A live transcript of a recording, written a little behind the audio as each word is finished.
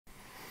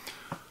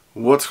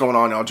What's going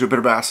on, y'all?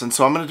 Jupiterbassin.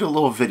 So I'm going to do a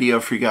little video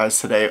for you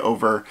guys today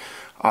over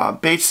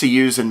baits to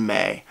use in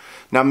May.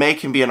 Now, May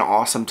can be an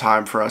awesome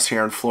time for us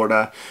here in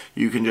Florida.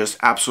 You can just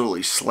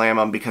absolutely slam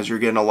them because you're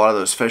getting a lot of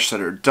those fish that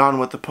are done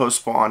with the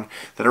post-spawn,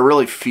 that are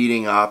really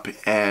feeding up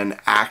and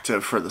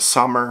active for the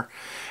summer.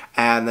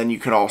 And then you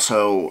can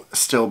also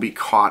still be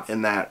caught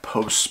in that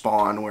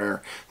post-spawn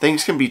where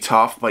things can be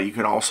tough, but you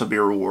can also be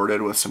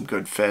rewarded with some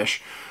good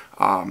fish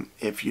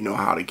if you know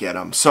how to get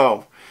them.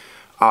 So,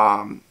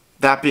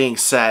 that being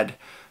said,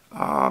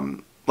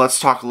 let's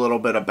talk a little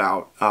bit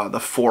about the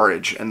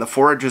forage. And the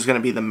forage is going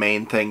to be the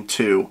main thing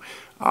too.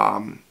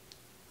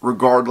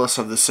 Regardless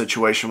of the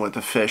situation with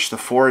the fish, the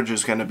forage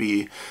is going to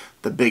be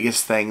the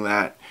biggest thing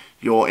that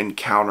you'll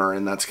encounter,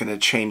 and that's going to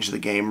change the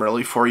game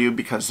really for you,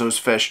 because those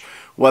fish,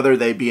 whether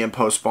they be in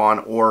post-spawn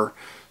or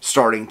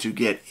starting to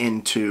get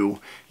into,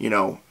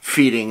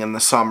 feeding in the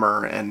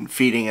summer and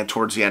feeding it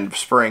towards the end of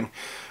spring,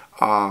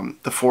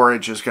 the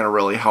forage is going to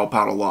really help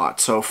out a lot.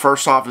 So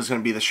first off is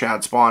going to be the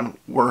shad spawn.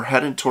 We're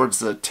headed towards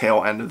the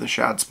tail end of the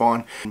shad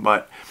spawn,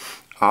 but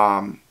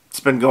it's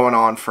been going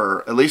on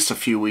for at least a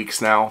few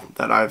weeks now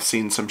that I've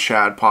seen some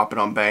shad popping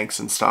on banks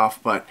and stuff,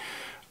 but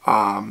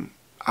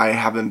I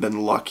haven't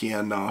been lucky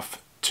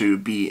enough to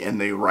be in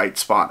the right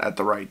spot at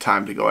the right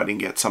time to go ahead and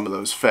get some of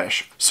those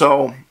fish.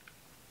 So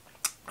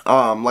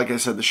like I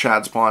said, the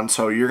shad spawn,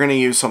 so you're going to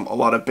use a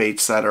lot of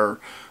baits that are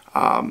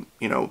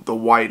the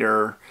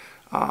whiter,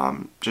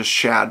 just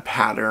shad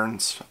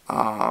patterns,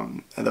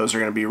 and those are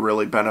going to be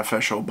really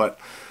beneficial. But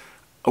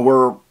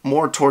we're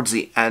more towards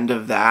the end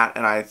of that,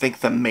 and I think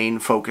the main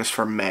focus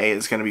for May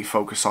is going to be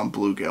focused on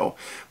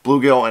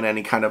bluegill and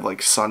any kind of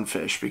like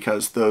sunfish,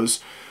 because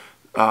those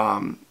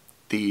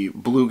the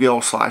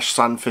bluegill /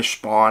 sunfish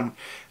spawn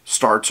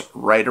starts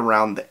right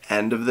around the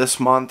end of this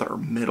month or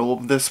middle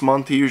of this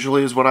month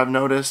usually is what I've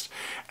noticed,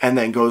 and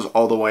then goes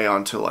all the way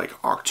on to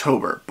like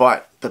October.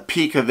 But the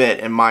peak of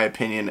it, in my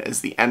opinion, is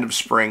the end of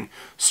spring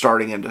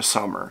starting into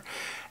summer,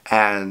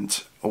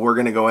 and we're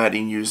going to go ahead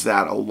and use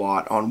that a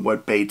lot on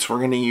what baits we're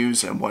going to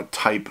use and what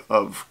type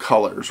of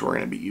colors we're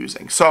going to be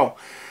using. So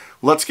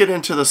let's get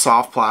into the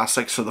soft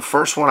plastic. So the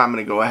first one I'm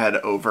going to go ahead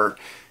over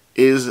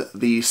is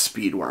the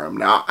speedworm.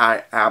 Now,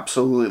 I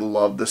absolutely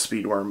love the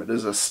speedworm. It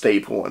is a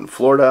staple in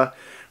Florida.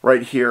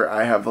 Right here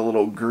I have a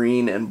little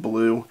green and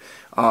blue.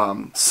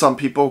 Some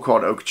people call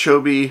it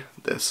Okeechobee.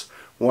 This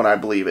one I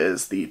believe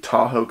is the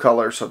Tahoe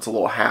color, so it's a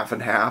little half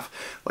and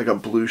half, like a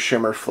blue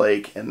shimmer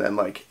flake and then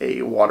like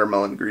a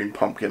watermelon green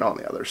pumpkin on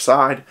the other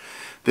side.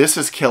 This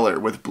is killer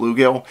with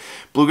bluegill.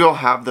 Bluegill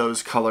have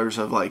those colors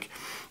of like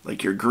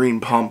your green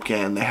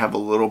pumpkin. They have a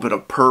little bit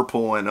of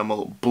purple and a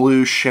little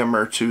blue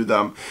shimmer to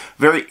them.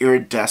 Very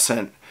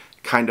iridescent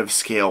kind of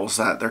scales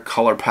that their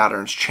color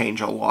patterns change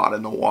a lot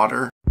in the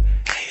water.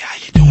 Hey, how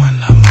you doing,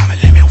 mama?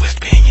 Let me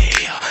whisper in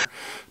your ear.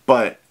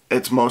 But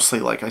it's mostly,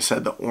 like I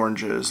said, the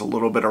oranges, a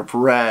little bit of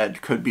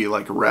red, could be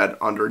like red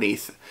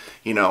underneath,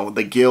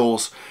 the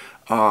gills,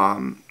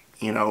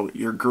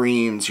 your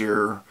greens,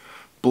 your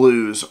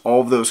blues,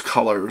 all of those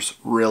colors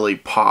really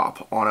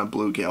pop on a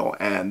bluegill,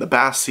 and the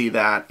bass see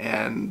that,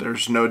 and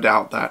there's no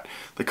doubt that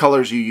the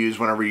colors you use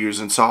whenever you're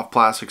using soft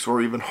plastics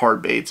or even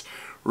hard baits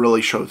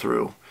really show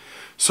through.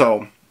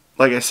 So,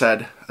 like I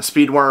said, a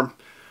speedworm,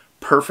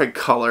 perfect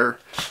color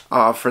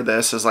for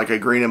this is like a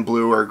green and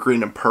blue or a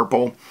green and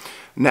purple.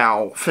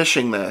 Now,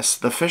 fishing this,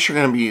 the fish are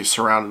going to be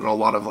surrounded in a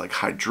lot of like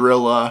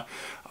hydrilla,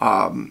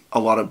 a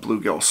lot of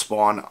bluegill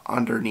spawn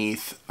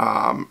underneath,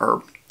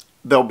 or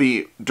they'll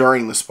be,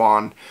 during the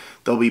spawn,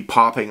 they'll be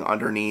popping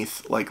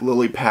underneath like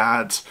lily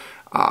pads,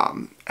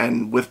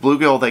 and with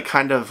bluegill, they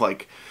kind of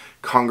like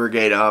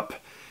congregate up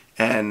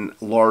in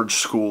large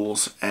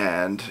schools,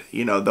 and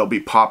they'll be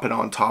popping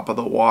on top of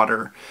the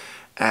water,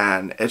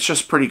 and it's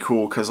just pretty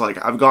cool because like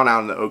I've gone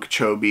out in the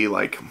Okeechobee,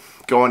 like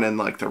going in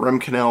like the Rim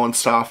Canal and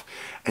stuff,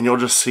 and you'll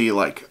just see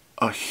like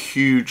a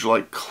huge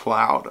like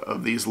cloud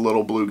of these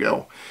little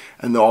bluegill,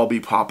 and they'll all be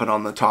popping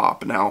on the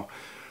top. Now,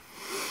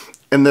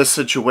 in this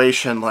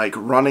situation, like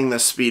running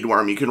this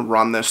speedworm, you can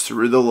run this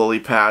through the lily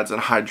pads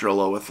and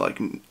hydrilla with like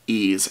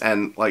ease.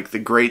 And like the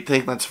great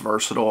thing that's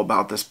versatile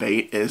about this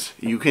bait is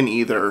you can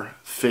either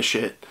fish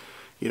it,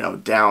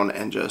 down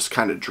and just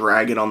kind of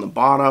drag it on the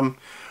bottom,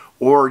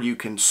 or you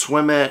can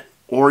swim it,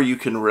 or you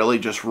can really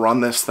just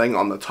run this thing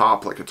on the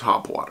top like a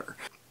topwater.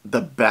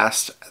 The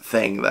best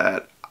thing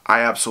that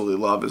I absolutely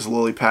love is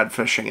lily pad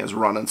fishing, is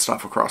running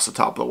stuff across the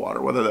top of the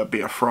water, whether that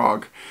be a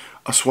frog,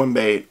 a swim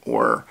bait,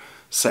 or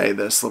say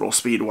this little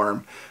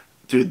speedworm.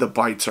 Dude, the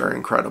bites are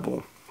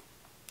incredible.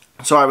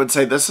 So I would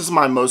say this is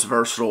my most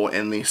versatile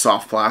in the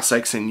soft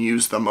plastics and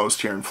used the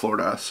most here in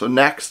Florida. So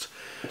next,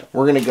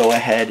 we're going to go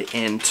ahead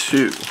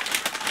into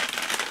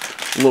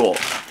little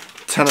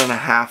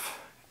 10.5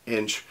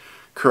 inch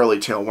curly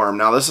tail worm.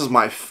 Now this is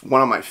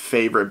one of my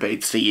favorite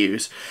baits to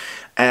use,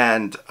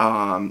 and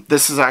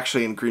this is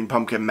actually in Green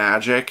Pumpkin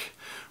Magic,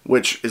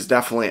 which is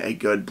definitely a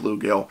good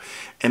bluegill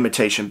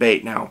imitation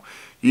bait. Now,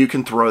 you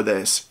can throw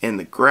this in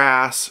the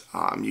grass,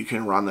 you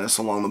can run this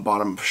along the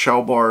bottom of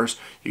shell bars,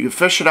 you can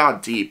fish it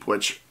out deep,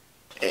 which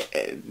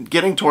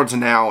getting towards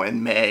now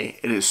in May,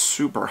 it is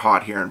super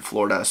hot here in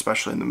Florida,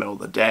 especially in the middle of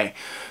the day.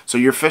 So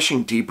you're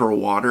fishing deeper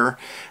water,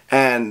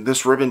 and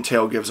this ribbon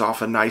tail gives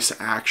off a nice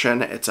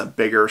action. It's a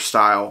bigger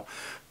style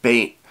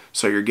bait,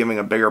 so you're giving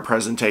a bigger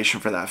presentation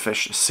for that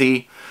fish to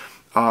see.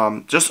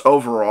 Just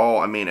overall,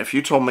 I mean, if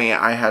you told me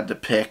I had to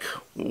pick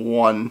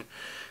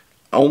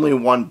only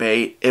one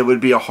bait, it would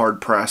be a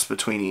hard press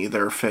between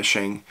either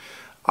fishing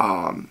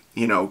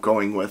you know,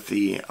 going with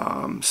the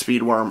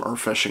speed worm or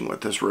fishing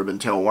with this ribbon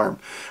tail worm.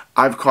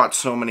 I've caught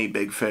so many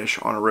big fish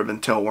on a ribbon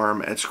tail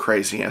worm, it's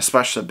crazy,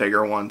 especially the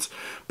bigger ones.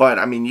 But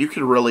I mean, you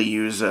could really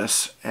use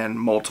this in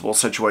multiple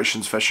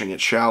situations, fishing it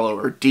shallow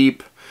or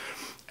deep,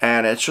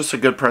 and it's just a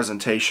good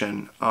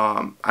presentation.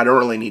 I don't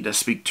really need to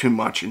speak too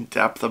much in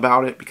depth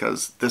about it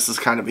because this is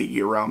kind of a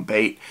year-round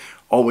bait,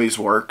 always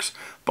works,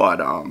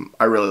 but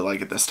I really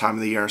like it this time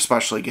of the year,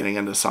 especially getting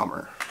into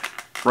summer.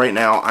 Right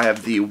now I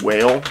have the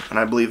whale, and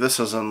I believe this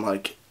is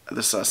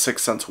this is a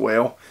 6 cents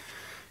whale,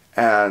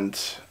 and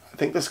I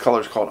think this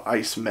color is called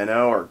ice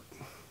minnow or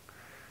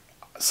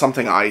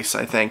something ice,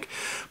 I think.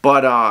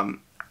 But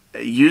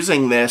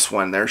using this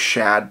when there's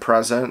shad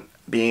present,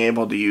 being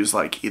able to use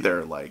like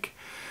either like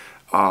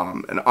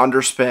an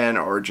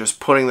underspin or just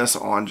putting this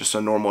on just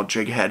a normal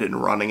jig head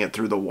and running it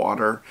through the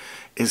water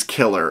is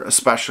killer,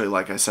 especially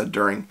like I said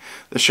during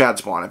the shad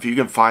spawn. If you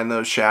can find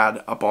those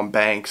shad up on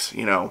banks,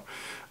 you know,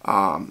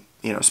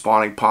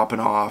 spawning, popping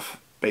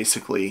off,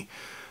 basically,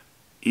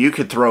 you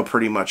could throw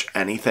pretty much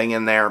anything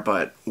in there,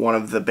 but one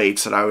of the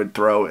baits that I would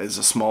throw is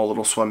a small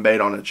little swim bait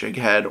on a jig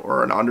head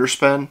or an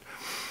underspin.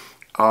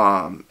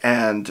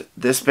 And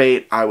this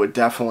bait I would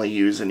definitely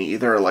use in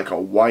either like a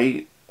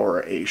white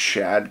or a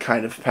shad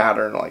kind of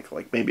pattern,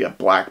 like maybe a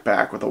black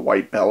back with a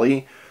white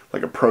belly,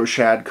 like a pro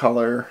shad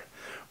color,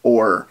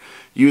 or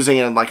using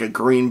it in like a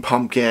green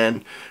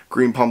pumpkin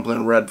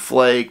red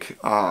flake.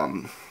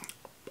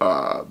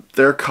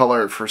 Their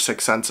color for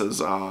 6 cents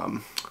is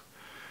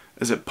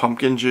it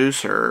pumpkin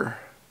juice, or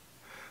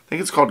I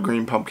think it's called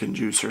green pumpkin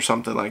juice or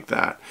something like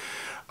that.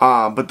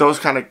 But those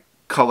kind of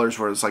colors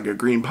where it's like a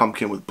green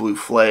pumpkin with blue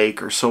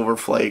flake or silver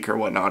flake or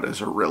whatnot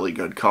is a really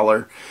good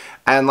color.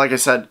 And like I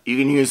said, you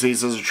can use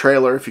these as a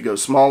trailer if you go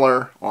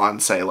smaller on,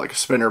 say, like a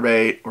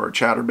spinnerbait or a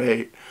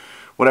chatterbait,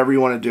 whatever you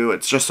want to do.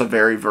 It's just a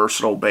very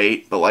versatile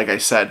bait. But like I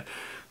said,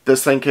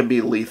 this thing can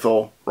be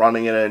lethal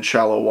running it in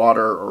shallow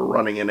water or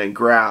running it in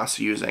grass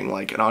using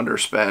like an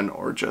underspin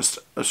or just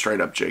a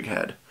straight up jig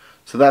head.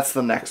 So that's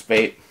the next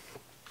bait.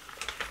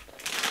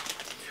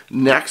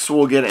 Next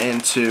we'll get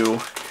into,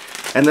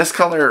 and this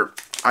color,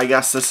 I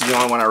guess this is the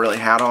only one I really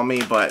had on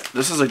me, but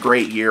this is a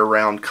great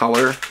year-round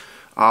color,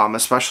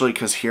 especially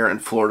because here in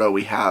Florida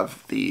we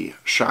have the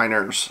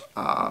shiners,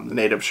 the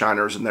native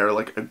shiners, and they're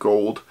like a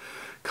gold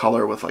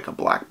color with like a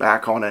black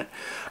back on it.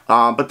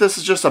 But this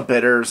is just a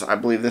bitters. I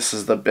believe this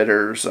is the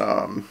bitters.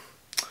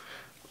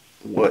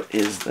 What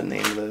is the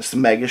name of this?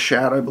 Mega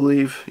Shad, I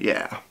believe.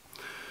 Yeah.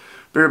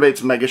 Bitter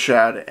bait's Mega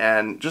Shad,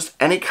 and just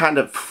any kind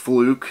of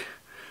fluke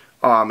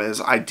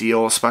is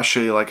ideal,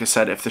 especially, like I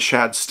said, if the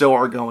shads still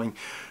are going.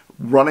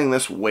 Running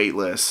this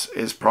weightless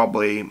is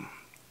probably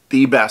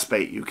the best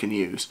bait you can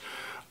use.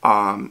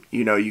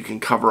 You know, you can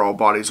cover all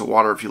bodies of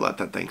water if you let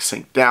that thing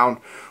sink down,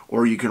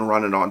 or you can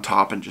run it on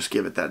top and just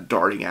give it that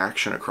darting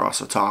action across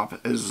the top.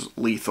 Is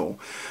lethal.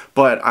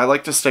 But I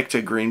like to stick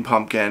to green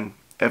pumpkin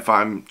if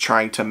I'm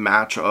trying to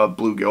match a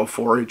bluegill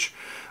forage.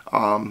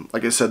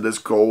 Like I said, this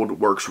gold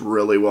works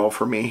really well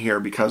for me here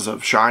because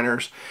of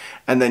shiners.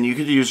 And then you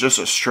could use just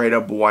a straight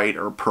up white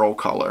or pearl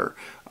color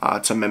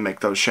to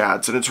mimic those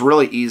shads. And it's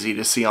really easy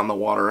to see on the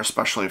water,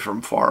 especially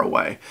from far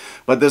away.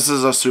 But this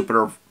is a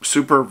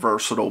super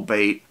versatile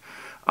bait.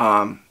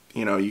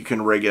 You know, you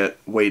can rig it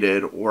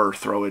weighted or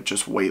throw it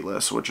just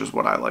weightless, which is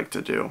what I like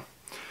to do.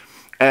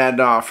 And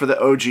for the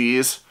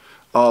OGs,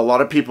 a lot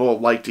of people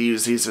like to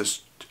use these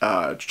as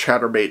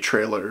chatterbait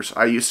trailers.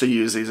 I used to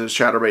use these as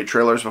chatterbait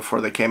trailers before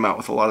they came out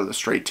with a lot of the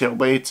straight tail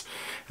baits,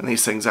 and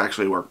these things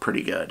actually work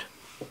pretty good.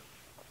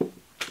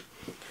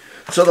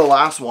 So the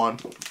last one,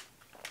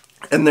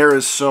 and there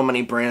is so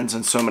many brands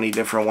and so many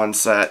different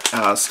ones that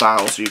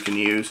styles you can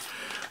use,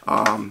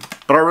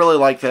 but I really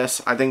like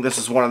this. I think this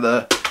is one of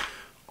the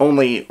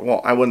only,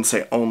 well, I wouldn't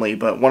say only,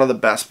 but one of the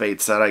best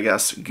baits that I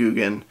guess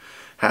Guggen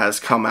has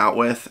come out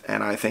with,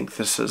 and I think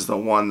this is the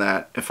one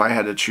that if I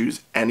had to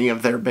choose any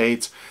of their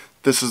baits,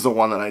 this is the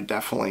one that I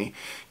definitely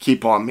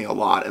keep on me a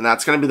lot, and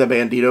that's going to be the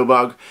Bandito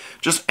bug.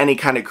 Just any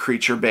kind of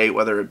creature bait,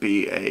 whether it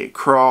be a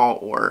crawl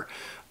or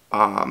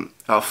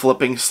a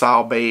flipping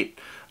style bait.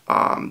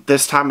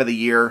 This time of the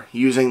year,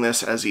 using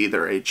this as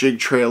either a jig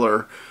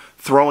trailer,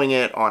 throwing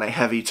it on a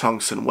heavy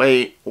tungsten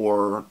weight,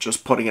 or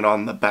just putting it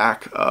on the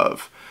back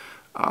of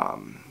a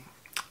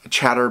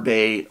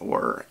chatterbait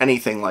or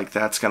anything like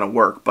that's going to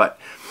work. But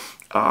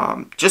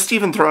just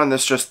even throwing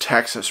this just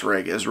Texas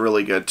rig is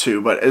really good too.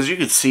 But as you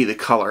can see, the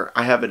color,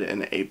 I have it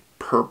in a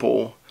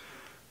purple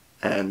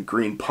and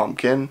green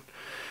pumpkin,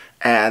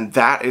 and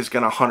that is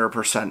going to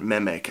 100%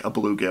 mimic a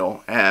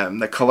bluegill,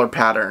 and the color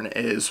pattern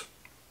is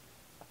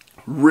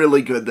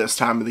really good this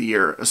time of the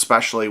year,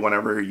 especially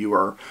whenever you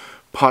are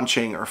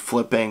punching or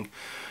flipping.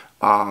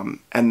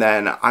 And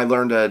then I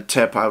learned a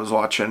tip. I was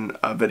watching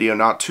a video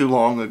not too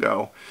long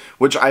ago,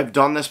 which I've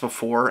done this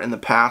before in the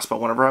past, but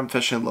whenever I'm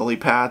fishing lily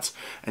pads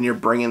and you're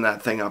bringing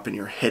that thing up and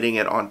you're hitting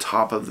it on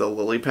top of the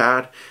lily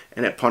pad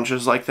and it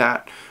punches like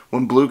that,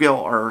 when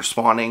bluegill are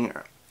spawning,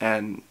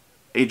 and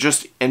it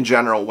just in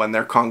general when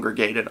they're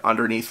congregated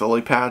underneath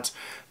lily pads,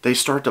 they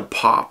start to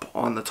pop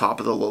on the top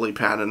of the lily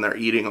pad and they're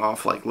eating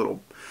off like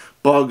little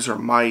bugs or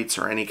mites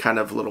or any kind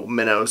of little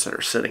minnows that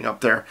are sitting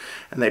up there,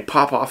 and they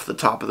pop off the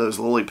top of those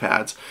lily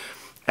pads.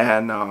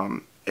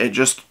 And it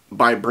just,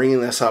 by bringing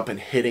this up and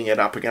hitting it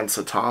up against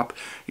the top,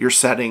 you're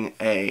setting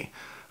a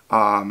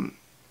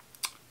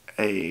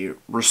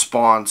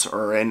response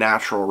or a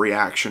natural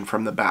reaction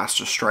from the bass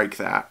to strike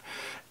that.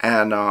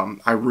 And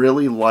I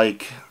really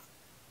like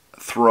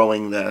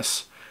throwing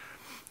this,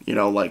 you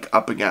know, like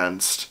up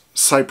against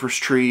cypress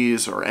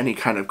trees or any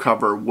kind of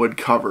cover, wood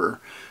cover,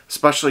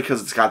 especially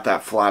because it's got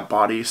that flat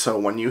body. So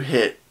when you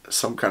hit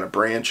some kind of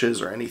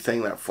branches or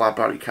anything, that flat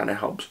body kind of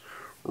helps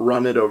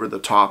run it over the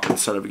top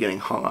instead of getting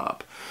hung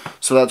up.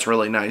 So that's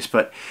really nice.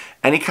 But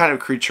any kind of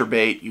creature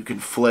bait you can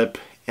flip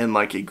in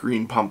like a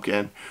green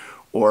pumpkin,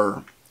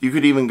 or you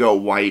could even go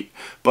white,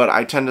 but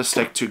I tend to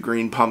stick to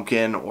green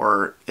pumpkin,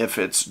 or if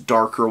it's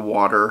darker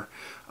water,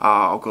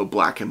 I'll go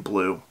black and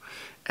blue.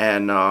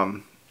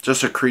 And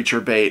just a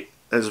creature bait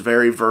is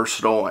very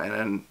versatile,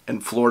 and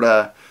in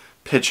Florida,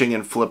 pitching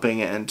and flipping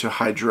it into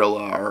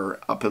hydrilla or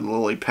up in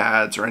lily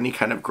pads or any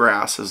kind of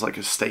grass is like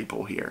a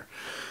staple here.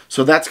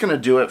 So that's going to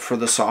do it for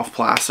the soft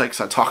plastics.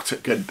 I talked a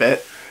good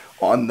bit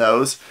on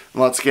those.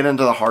 Let's get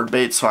into the hard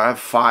baits. So I have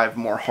 5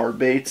 more hard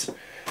baits.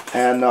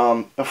 And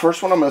the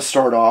first one I'm going to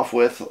start off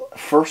with,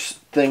 first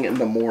thing in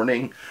the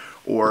morning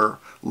or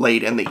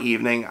late in the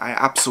evening, I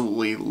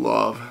absolutely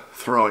love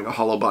throwing a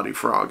hollow body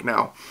frog.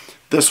 Now,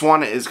 this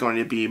one is going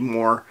to be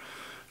more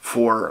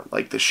for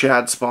like the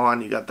shad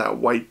spawn. You got that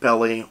white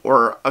belly,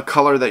 or a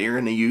color that you're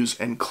going to use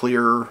in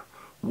clear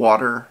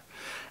water.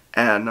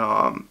 And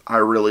I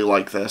really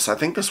like this. I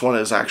think this one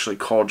is actually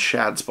called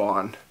shad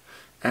spawn,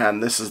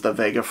 and this is the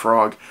Vega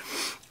frog.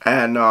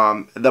 And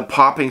the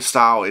popping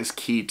style is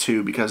key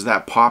too, because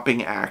that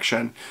popping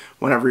action,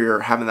 whenever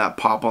you're having that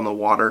pop on the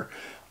water,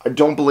 I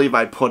don't believe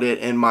I put it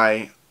in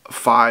my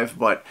 5,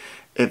 but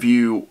if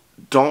you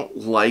don't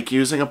like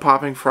using a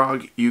popping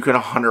frog, you can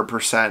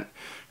 100%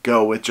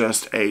 go with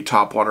just a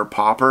topwater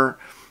popper.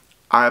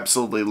 I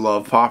absolutely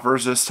love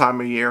poppers this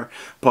time of year,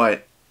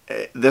 but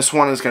this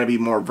one is going to be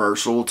more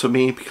versatile to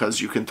me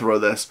because you can throw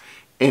this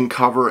in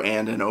cover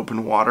and in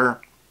open water.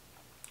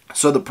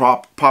 So the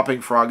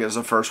popping frog is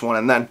the first one.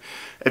 And then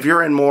if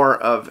you're in more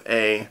of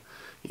a,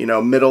 you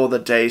know, middle of the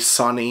day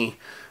sunny,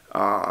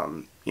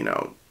 you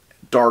know,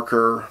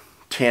 darker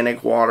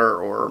tannic water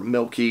or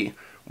milky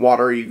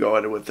water, you go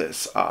in with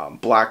this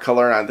black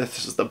color. Now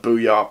this is the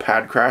Booyah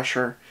Pad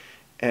Crasher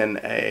in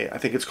I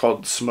think it's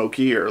called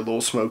Smoky or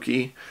Little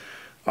Smoky.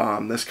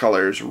 This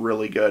color is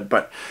really good,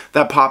 but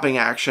that popping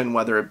action,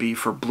 whether it be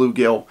for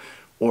bluegill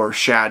or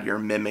shad, you're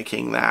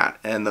mimicking that,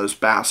 and those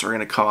bass are going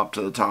to come up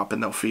to the top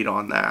and they'll feed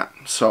on that.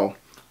 So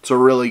it's a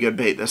really good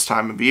bait this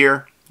time of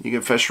year. You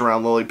can fish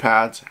around lily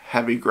pads,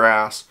 heavy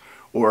grass,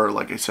 or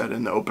like I said,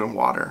 in the open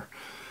water.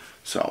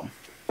 So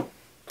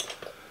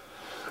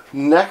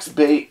next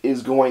bait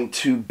is going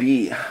to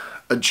be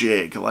a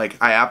jig.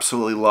 Like, I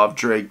absolutely love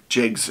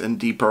jigs in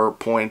deeper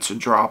points and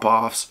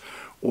drop-offs,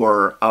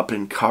 or up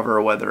in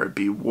cover, whether it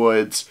be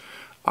woods,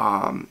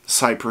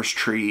 cypress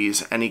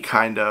trees, any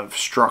kind of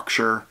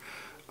structure,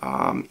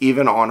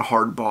 even on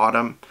hard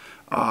bottom.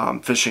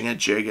 Fishing a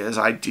jig is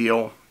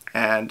ideal.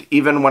 And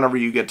even whenever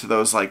you get to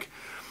those like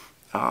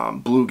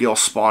bluegill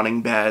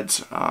spawning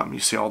beds, you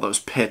see all those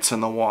pits in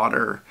the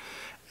water,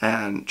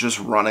 and just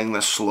running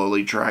this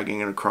slowly, dragging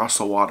it across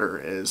the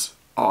water is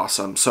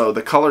awesome. So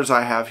the colors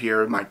I have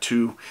here are my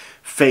 2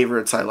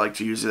 favorites I like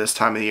to use this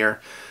time of the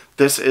year.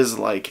 This is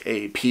like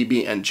a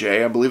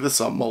PB&J. I believe this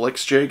is a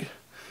Mullix jig,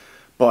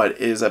 but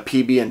is a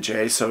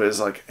PB&J, so it is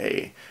like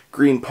a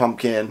green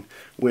pumpkin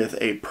with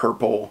a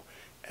purple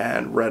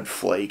and red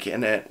flake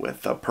in it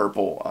with a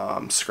purple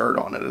skirt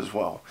on it as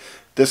well.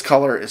 This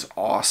color is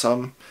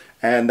awesome,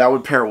 and that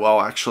would pair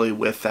well actually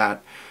with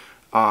that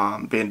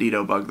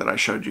bandito bug that I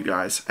showed you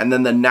guys. And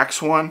then the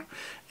next one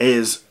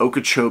is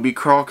Okeechobee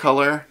crawl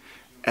color,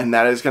 and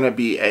that is going to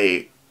be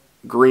a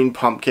green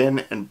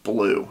pumpkin and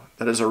blue.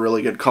 That is a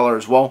really good color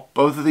as well.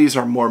 Both of these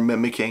are more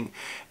mimicking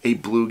a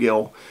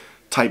bluegill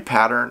type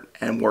pattern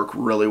and work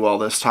really well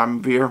this time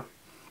of year.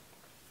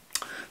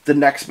 The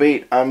next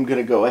bait I'm going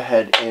to go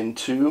ahead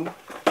into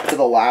to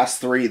the last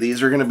 3.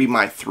 These are going to be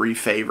my 3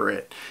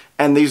 favorite.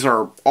 And these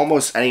are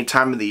almost any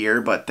time of the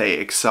year, but they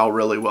excel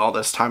really well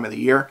this time of the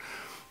year.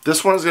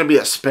 This one is going to be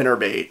a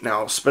spinnerbait.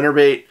 Now,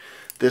 spinnerbait,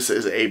 this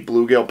is a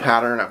bluegill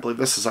pattern. I believe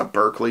this is a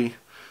Berkeley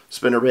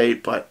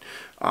spinnerbait, but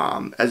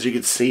as you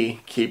can see,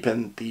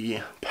 keeping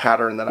the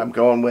pattern that I'm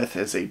going with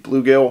is a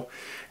bluegill.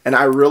 And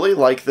I really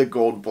like the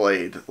gold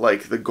blade.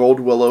 Like, the gold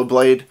willow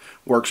blade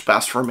works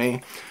best for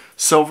me.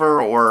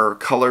 Silver or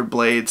colored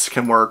blades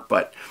can work,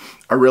 but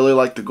I really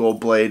like the gold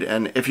blade,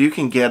 and if you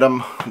can get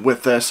them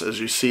with this, as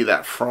you see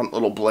that front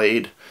little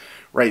blade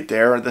right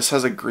there, this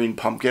has a green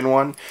pumpkin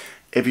one.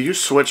 If you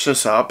switch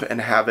this up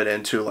and have it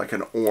into like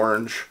an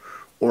orange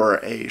or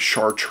a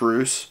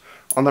chartreuse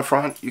on the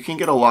front, you can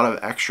get a lot of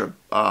extra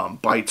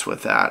bites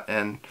with that.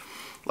 And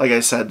like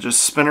I said,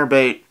 just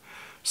spinnerbait,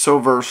 so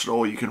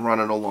versatile. You can run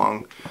it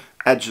along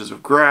edges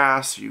of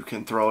grass. You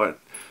can throw it,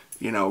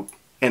 you know,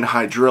 in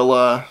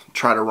hydrilla,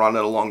 try to run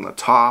it along the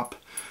top.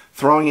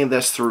 Throwing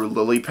this through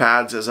lily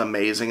pads is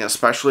amazing,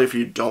 especially if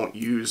you don't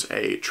use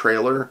a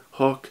trailer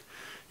hook.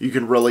 You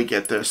can really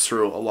get this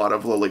through a lot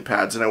of lily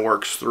pads, and it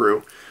works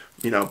through,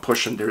 you know,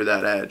 pushing through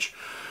that edge.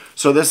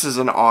 So this is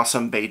an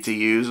awesome bait to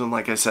use, and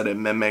like I said, it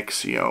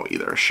mimics, you know,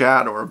 either a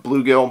shad or a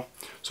bluegill.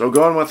 So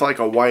going with like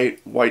a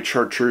white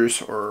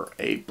chartreuse or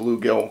a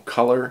bluegill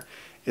color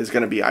is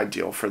going to be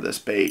ideal for this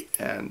bait.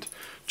 And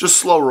just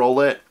slow roll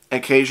it.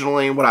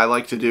 Occasionally what I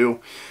like to do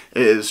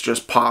is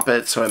just pop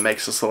it, so it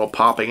makes this little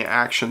popping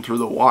action through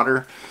the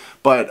water.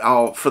 But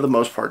I'll, for the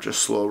most part,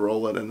 just slow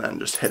roll it and then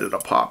just hit it a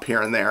pop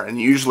here and there. And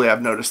usually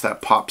I've noticed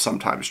that pop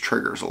sometimes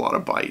triggers a lot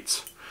of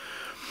bites.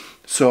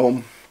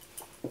 So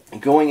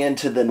going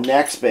into the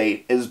next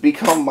bait is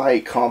become my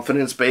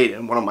confidence bait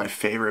and one of my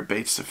favorite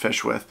baits to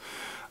fish with.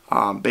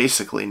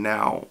 Basically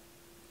now,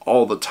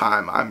 all the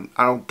time.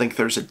 I don't think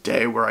there's a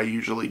day where I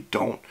usually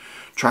don't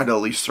try to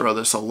at least throw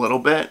this a little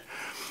bit.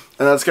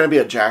 And that's going to be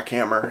a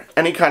jackhammer.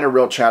 Any kind of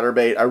real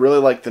chatterbait. I really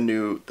like the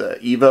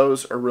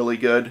Evos are really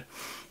good.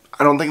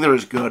 I don't think they're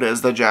as good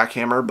as the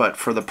jackhammer, but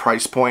for the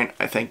price point,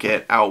 I think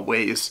it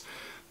outweighs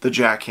the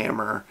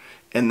jackhammer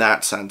in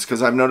that sense.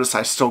 Because I've noticed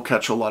I still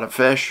catch a lot of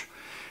fish.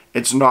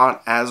 It's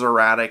not as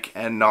erratic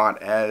and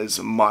not as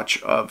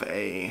much of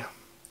a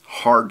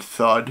hard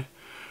thud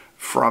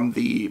from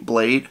the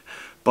blade.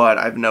 But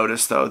I've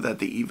noticed, though, that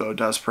the Evo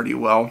does pretty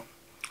well.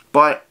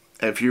 But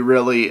if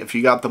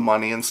you got the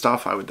money and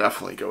stuff, I would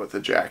definitely go with the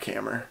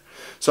jackhammer.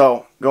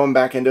 So, going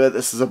back into it,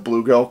 this is a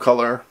bluegill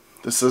color.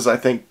 This is, I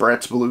think,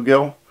 Brett's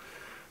bluegill.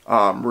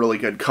 Really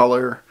good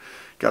color.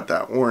 Got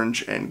that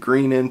orange and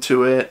green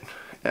into it,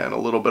 and a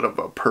little bit of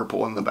a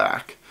purple in the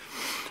back.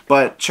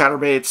 But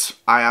chatterbaits,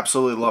 I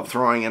absolutely love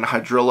throwing in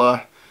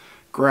hydrilla,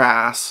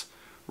 grass,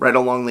 right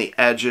along the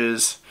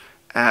edges.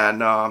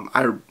 And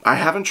I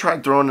haven't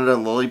tried throwing it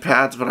in lily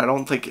pads, but I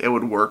don't think it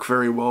would work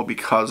very well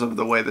because of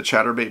the way the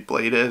chatterbait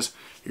blade is.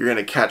 You're going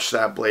to catch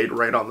that blade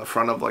right on the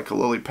front of like a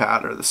lily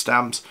pad or the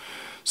stems.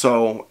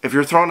 So if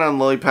you're throwing it on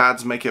lily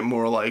pads, make it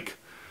more like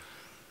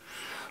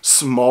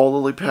small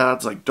lily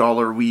pads like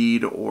dollar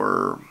weed,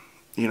 or,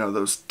 you know,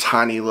 those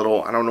tiny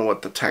little, I don't know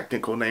what the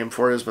technical name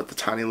for it is, but the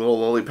tiny little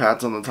lily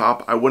pads on the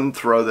top. I wouldn't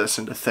throw this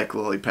into thick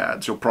lily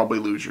pads. You'll probably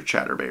lose your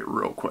chatterbait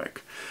real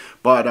quick.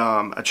 But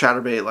a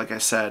chatterbait, like I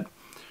said,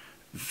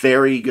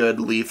 very good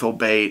lethal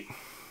bait.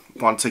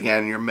 Once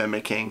again, you're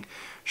mimicking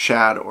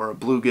shad or a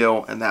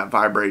bluegill, and that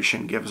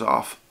vibration gives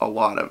off a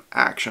lot of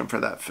action for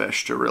that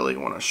fish to really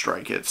want to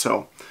strike it.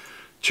 So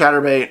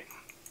chatterbait,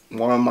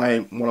 one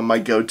of my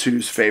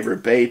go-to's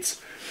favorite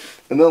baits.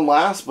 And then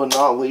last but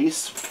not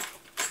least,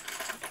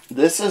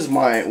 this is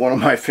one of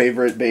my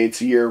favorite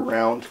baits year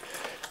round,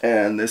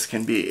 and this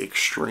can be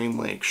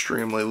extremely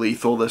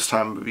lethal this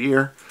time of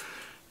year.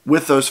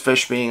 With those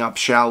fish being up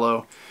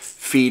shallow,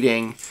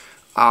 feeding,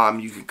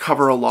 you can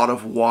cover a lot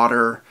of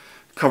water,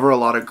 cover a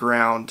lot of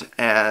ground,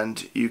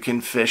 and you can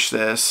fish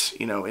this,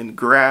 you know, in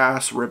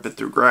grass, rip it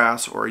through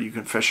grass, or you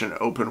can fish in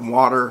open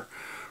water,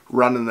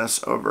 running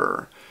this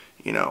over,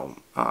 you know,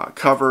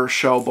 cover,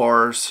 shell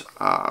bars.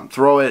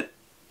 Throw it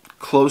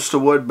close to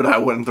wood, but I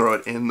wouldn't throw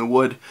it in the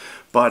wood.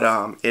 But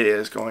it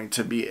is going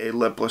to be a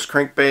lipless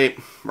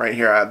crankbait. Right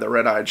here I have the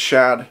red-eyed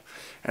shad,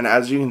 and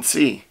as you can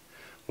see,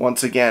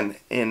 once again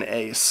in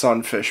a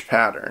sunfish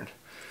pattern.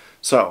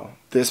 So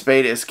this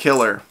bait is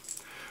killer.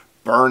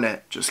 Burn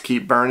it. Just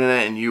keep burning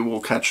it and you will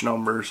catch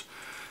numbers.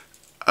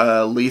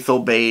 Lethal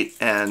bait,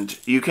 and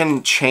you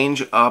can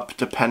change up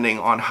depending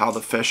on how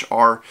the fish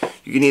are.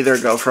 You can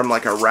either go from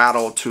like a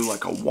rattle to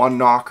like a one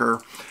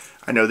knocker.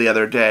 I know the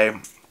other day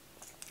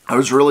I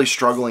was really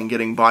struggling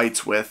getting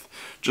bites with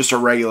just a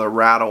regular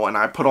rattle, and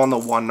I put on the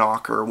one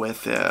knocker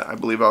with I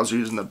believe I was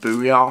using the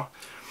booyah,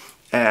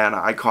 and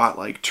I caught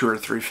like 2 or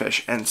 3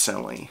 fish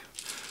instantly.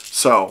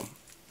 So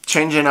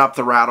changing up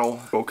the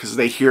rattle, because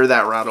they hear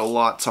that rattle a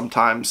lot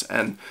sometimes,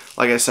 and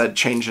like I said,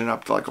 changing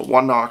up to like a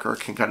one knocker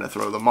can kind of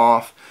throw them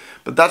off.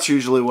 But that's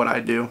usually what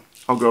I do.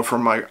 I'll go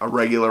from a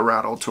regular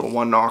rattle to a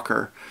one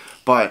knocker,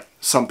 but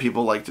some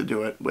people like to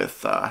do it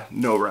with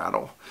no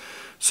rattle.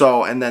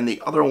 So, and then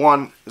the other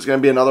one is going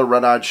to be another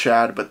red-eyed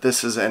shad, but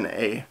this is in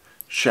a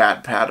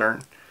shad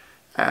pattern,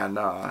 and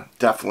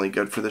definitely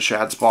good for the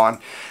shad spawn.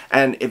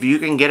 And if you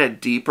can get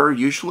it deeper,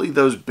 usually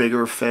those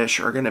bigger fish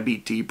are going to be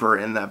deeper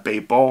in that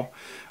bait ball.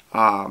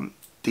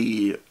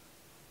 The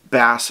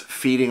bass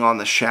feeding on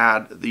the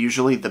shad,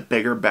 usually the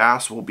bigger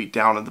bass will be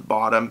down at the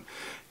bottom,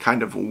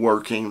 kind of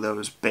working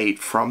those bait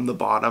from the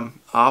bottom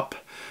up,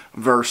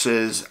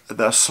 versus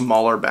the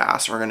smaller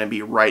bass are going to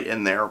be right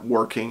in there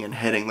working and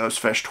hitting those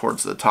fish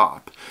towards the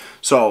top.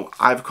 So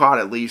I've caught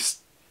at least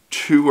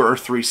 2 or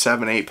 3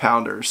 7, 8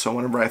 pounders. So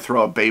whenever I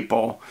throw a bait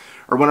ball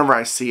or whenever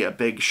I see a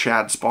big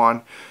shad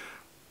spawn,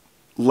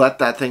 let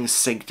that thing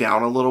sink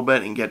down a little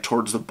bit and get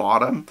towards the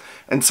bottom.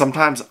 And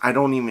sometimes I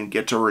don't even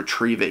get to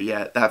retrieve it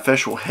yet. That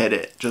fish will hit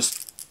it,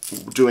 just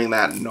doing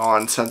that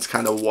nonsense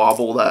kind of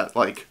wobble that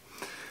like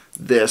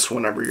this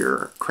whenever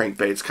your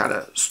crankbait's kind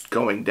of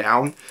going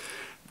down.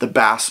 The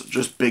bass,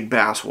 just big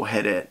bass, will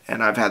hit it.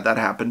 And I've had that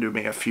happen to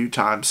me a few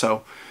times.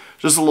 So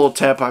just a little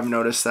tip, I've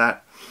noticed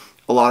that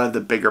a lot of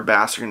the bigger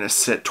bass are going to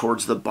sit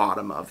towards the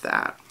bottom of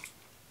that.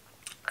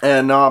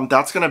 And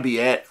that's going to be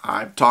it.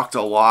 I've talked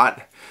a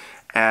lot.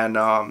 And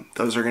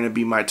those are going to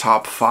be my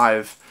top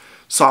 5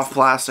 soft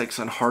plastics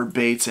and hard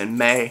baits in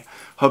May.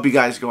 Hope you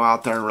guys go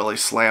out there and really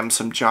slam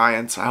some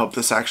giants. I hope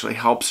this actually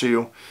helps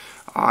you.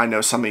 I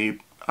know some of you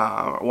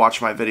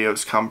watch my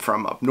videos come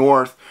from up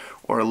north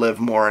or live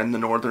more in the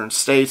northern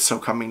states. So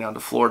coming down to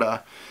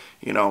Florida,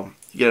 you know,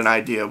 you get an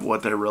idea of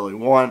what they really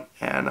want.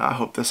 And I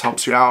hope this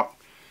helps you out.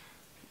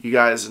 You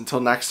guys, until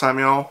next time,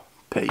 y'all,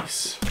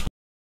 peace.